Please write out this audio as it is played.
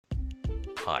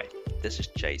Hi, this is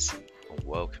Jason, and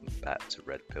welcome back to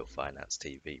Red Pill Finance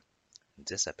TV. In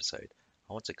this episode,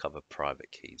 I want to cover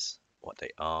private keys, what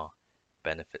they are,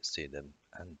 benefits to them,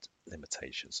 and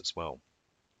limitations as well.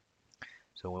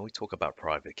 So when we talk about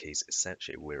private keys,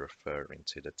 essentially we're referring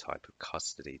to the type of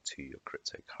custody to your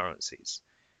cryptocurrencies.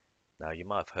 Now, you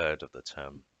might have heard of the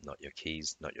term not your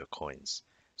keys, not your coins.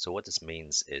 So what this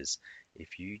means is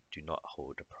if you do not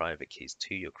hold the private keys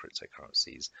to your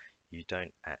cryptocurrencies, you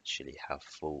don't actually have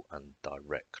full and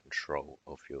direct control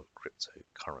of your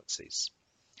cryptocurrencies.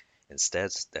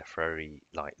 Instead, they're very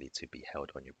likely to be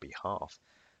held on your behalf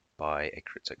by a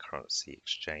cryptocurrency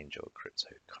exchange or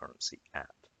cryptocurrency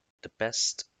app. The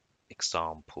best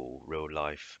example, real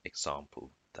life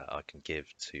example that I can give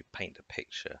to paint a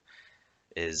picture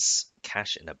is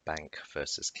cash in a bank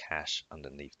versus cash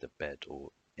underneath the bed or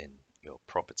in your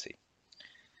property.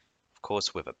 Of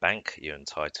course, with a bank, you're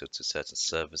entitled to certain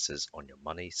services on your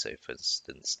money. So, for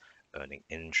instance, earning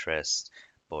interest,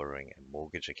 borrowing a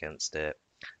mortgage against it,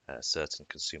 certain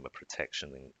consumer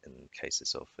protection in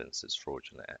cases of, for instance,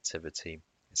 fraudulent activity,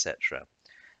 etc.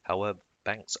 However,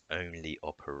 banks only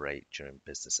operate during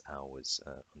business hours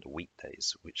on the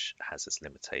weekdays, which has its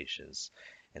limitations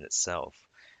in itself.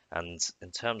 And in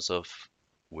terms of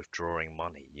withdrawing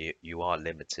money, you are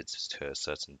limited to a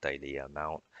certain daily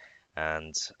amount,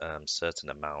 and certain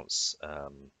amounts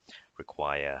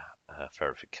require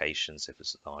verifications if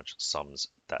it's large sums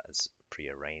that is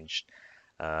prearranged.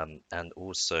 And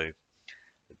also,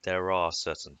 there are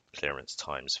certain clearance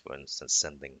times, for instance,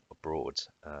 sending abroad,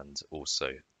 and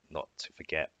also not to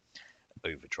forget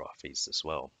overdraft fees as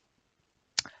well.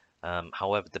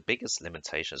 However, the biggest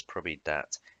limitation is probably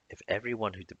that if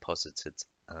everyone who deposited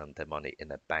their money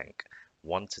in a bank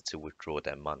wanted to withdraw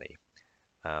their money,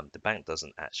 the bank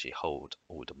doesn't actually hold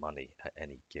all the money at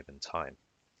any given time.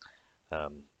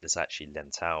 It's actually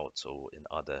lent out or in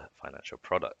other financial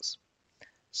products.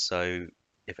 So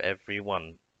if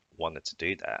everyone wanted to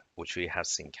do that, which we have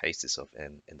seen cases of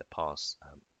in the past,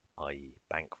 i.e.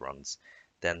 bank runs,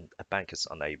 then a bank is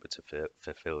unable to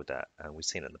fulfill that. And we've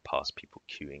seen in the past people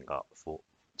queuing up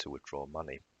to withdraw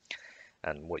money.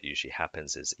 And what usually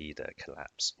happens is either a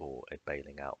collapse or a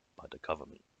bailing out by the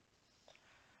government.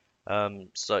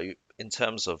 So in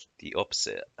terms of the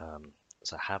opposite,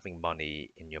 so having money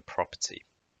in your property,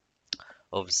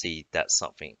 obviously that's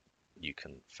something you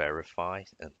can verify,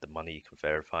 and the money you can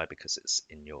verify because it's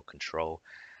in your control,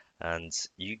 and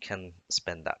you can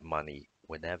spend that money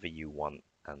whenever you want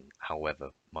and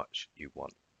however much you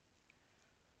want.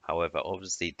 However,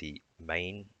 obviously the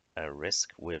main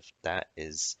risk with that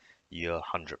is you're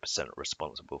 100%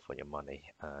 responsible for your money.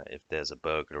 If there's a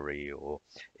burglary or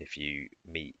if you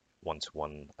meet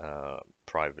one-to-one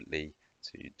privately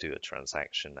to do a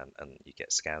transaction and you get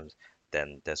scammed,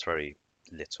 then there's very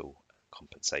little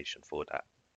compensation for that.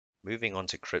 Moving on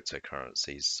to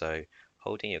cryptocurrencies. So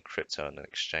holding your crypto on an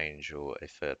exchange or a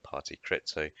third-party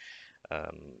crypto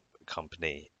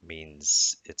company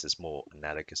means it is more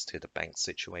analogous to the bank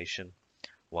situation,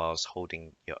 whilst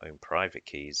holding your own private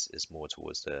keys is more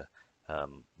towards the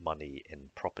money in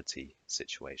property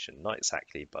situation. Not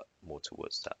exactly, but more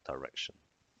towards that direction.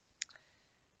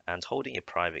 And holding your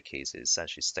private keys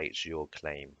essentially states your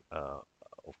claim of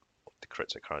the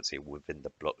cryptocurrency within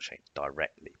the blockchain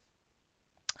directly.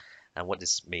 And what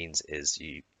this means is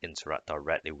you interact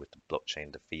directly with the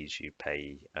blockchain. The fees you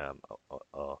pay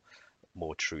are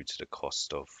more true to the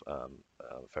cost of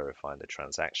verifying the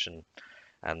transaction.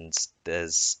 And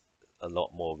there's a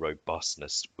lot more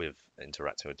robustness with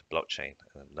interacting with the blockchain.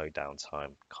 No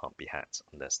downtime, can't be hacked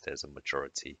unless there's a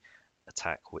majority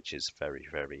attack, which is very,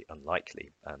 very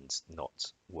unlikely and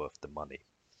not worth the money.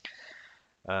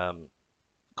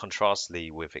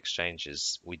 Contrastly, with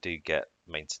exchanges, we do get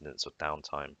maintenance or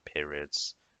downtime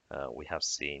periods. We have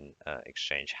seen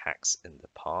exchange hacks in the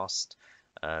past,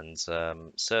 and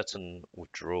certain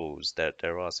withdrawals.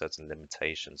 There are certain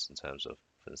limitations in terms of,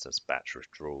 for instance, batch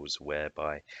withdrawals,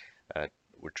 whereby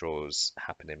withdrawals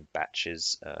happen in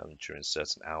batches during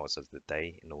certain hours of the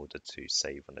day in order to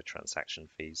save on the transaction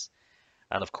fees.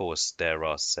 And of course, there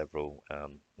are several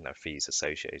fees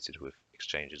associated with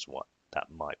exchanges that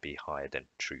might be higher than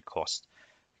true cost,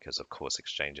 because of course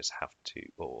exchanges have to,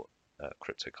 or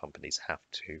crypto companies have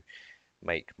to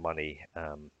make money,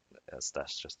 as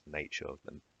that's just the nature of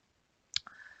them.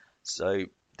 So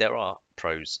there are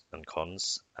pros and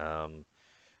cons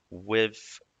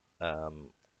with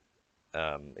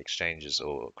exchanges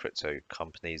or crypto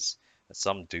companies.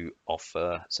 Some do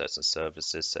offer certain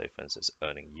services, so for instance,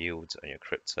 earning yield on your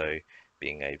crypto,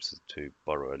 being able to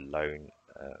borrow a loan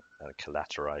and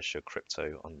collateralize your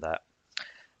crypto on that.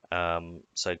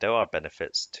 So there are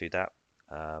benefits to that.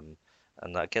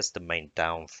 And I guess the main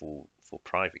downfall for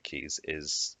private keys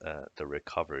is the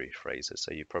recovery phrases.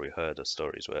 So you've probably heard of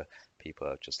stories where people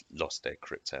have just lost their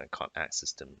crypto and can't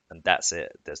access them, and that's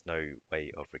it. There's no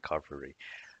way of recovery.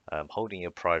 Holding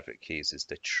your private keys is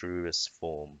the truest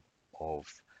form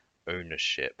of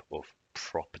ownership of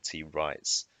property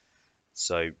rights.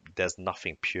 So there's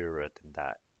nothing purer than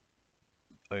that.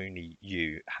 Only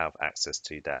you have access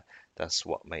to that. That's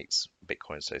what makes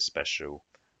Bitcoin so special,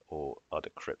 or other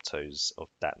cryptos of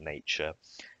that nature,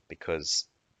 because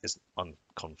it's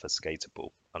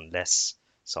unconfiscatable unless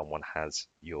someone has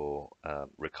your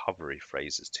recovery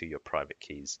phrases to your private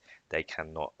keys. They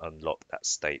cannot unlock that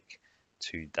stake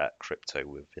to that crypto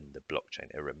within the blockchain.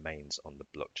 It remains on the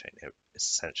blockchain. It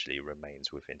essentially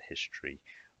remains within history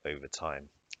over time.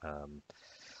 Um,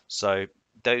 so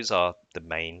those are the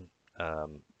main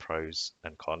pros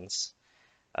and cons.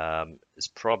 It's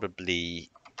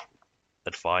probably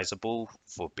advisable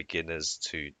for beginners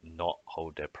to not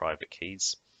hold their private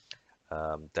keys.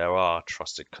 There are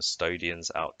trusted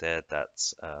custodians out there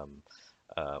that um,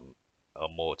 are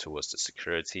more towards the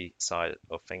security side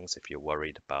of things. If you're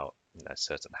worried about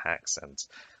certain hacks and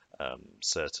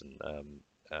certain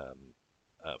um,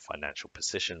 financial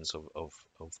positions of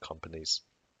companies,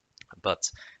 but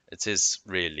it is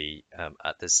really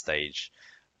at this stage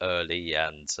early,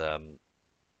 and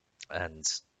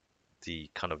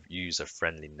the kind of user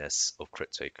friendliness of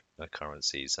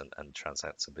cryptocurrencies and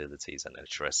transactabilities and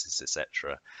addresses,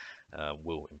 etc.,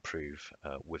 will improve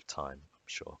with time, I'm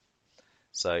sure.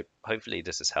 So hopefully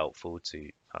this is helpful to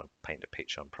kind of paint a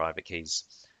picture on private keys,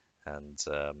 and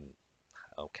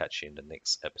I'll catch you in the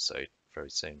next episode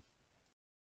very soon.